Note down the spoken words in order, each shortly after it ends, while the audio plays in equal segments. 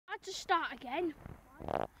had to start again.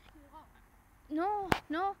 No,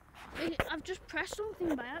 I've just pressed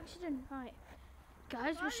something by accident. Right,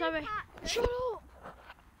 guys, we're sorry. Shut up!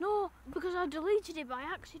 No, because I deleted it by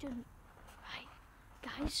accident. Right,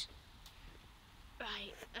 guys.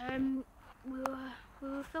 Right, we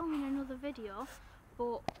were filming another video,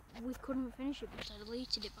 but we couldn't finish it because I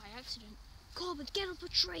deleted it by accident. Coby, get up a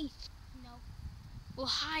tree. No. We'll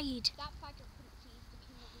hide. That badger couldn't see the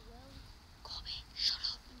king of the world. Coby, shut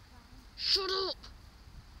up. Shut up.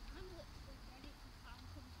 I'm literally ready to climb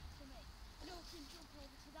to me. I know I can jump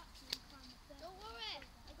over to that tree and climb up there. Don't worry,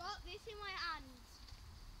 I got this in my hands.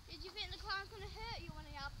 Did you think the climb's going to hurt you when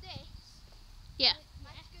I have this? Yeah.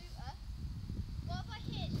 My scooter. What if I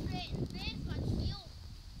hit straight in the face like shield?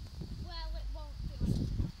 Well, it won't do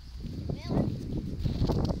anything. It will.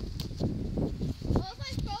 What if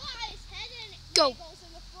I throw it at his head and it goes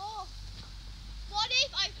on the floor? What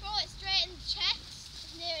if I throw it straight in the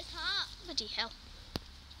chest near his heart? Bloody hell.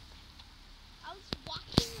 I was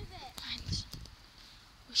whacking with it. Thanks.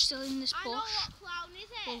 We're still in this bush. I know what clown is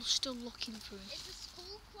it? We're still looking for him. It's a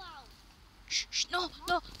school clown. Shh, no,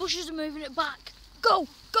 bushes are moving it back. Go,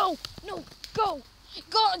 no, go.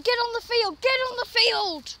 Get on the field, get on the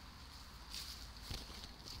field.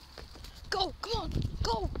 Go, come on,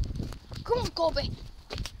 go. Come on, Coby.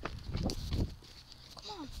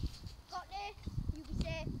 Come on. Got this, you be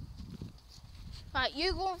safe. Right,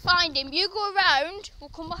 you go and find him. You go around, we'll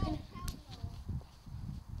come back and...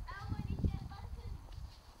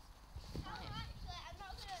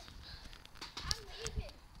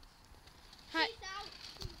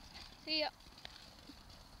 See ya.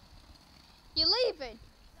 You're leaving?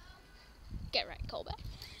 No. Get right, Coby.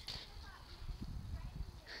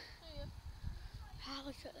 Ah,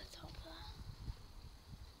 look at the top there.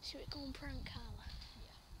 Should we go and prank Carla?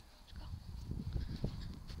 Yeah. Let's go.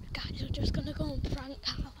 Guys, we're just gonna go and prank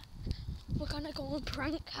Carla. We're gonna go and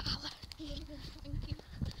prank Carla. We're gonna go and prank him.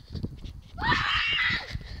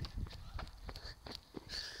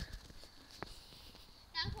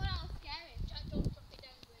 That's what I was scaring. Don't drop it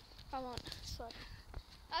down with. I want so.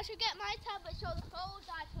 I should get my tablet so the photos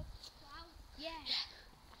I took clown. Yeah.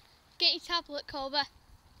 Get your tablet, Coby.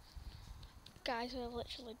 Guys, we're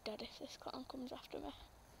literally dead if this clown comes after me.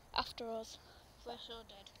 After us. We're so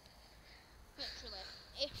dead. Literally.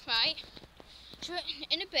 Right. So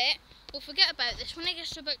in a bit, we'll forget about this. When it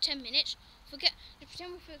gets to about 10 minutes, pretend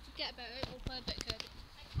we forget about it, we'll play a bit of Kirby.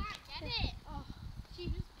 I can't get it. Oh, she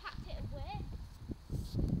just packed it away.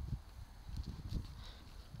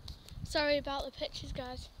 Sorry about the pictures,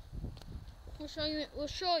 guys. We'll show you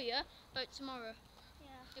about tomorrow.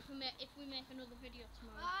 Yeah. If we make another video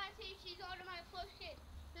tomorrow. Oh, I see she's ordered my plushie.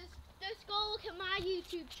 Let's go look at my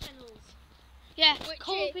YouTube channels. Yeah,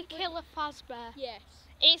 Coby Killer Fazbear. Yes.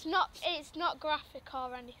 It's not graphic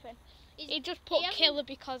or anything. He just put killer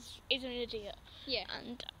because he's an idiot. Yeah.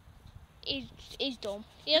 And he's dumb.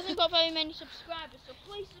 He hasn't got very many subscribers, so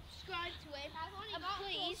please subscribe to him. I've only got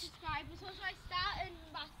 4 subscribers, so I started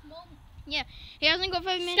last month. Yeah, he hasn't got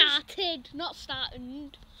very many. Started.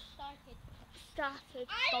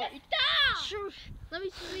 Shush. Let me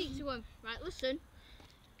speak to him. Right, listen.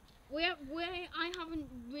 I haven't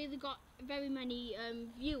really got very many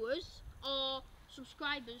viewers or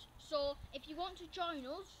subscribers. So if you want to join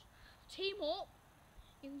us, team up.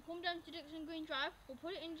 You can come down to Dixon Green Drive. We'll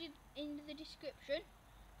put it in the description.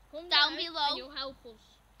 Come down below, and you'll help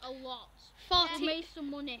us a lot. We'll make some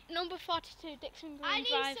money. Number 42, Dixon Green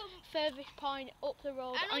Drive, furthest point up the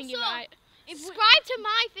road on your right. Subscribe to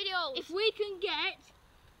my videos. If we can get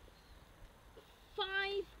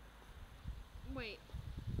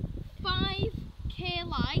 5K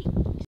likes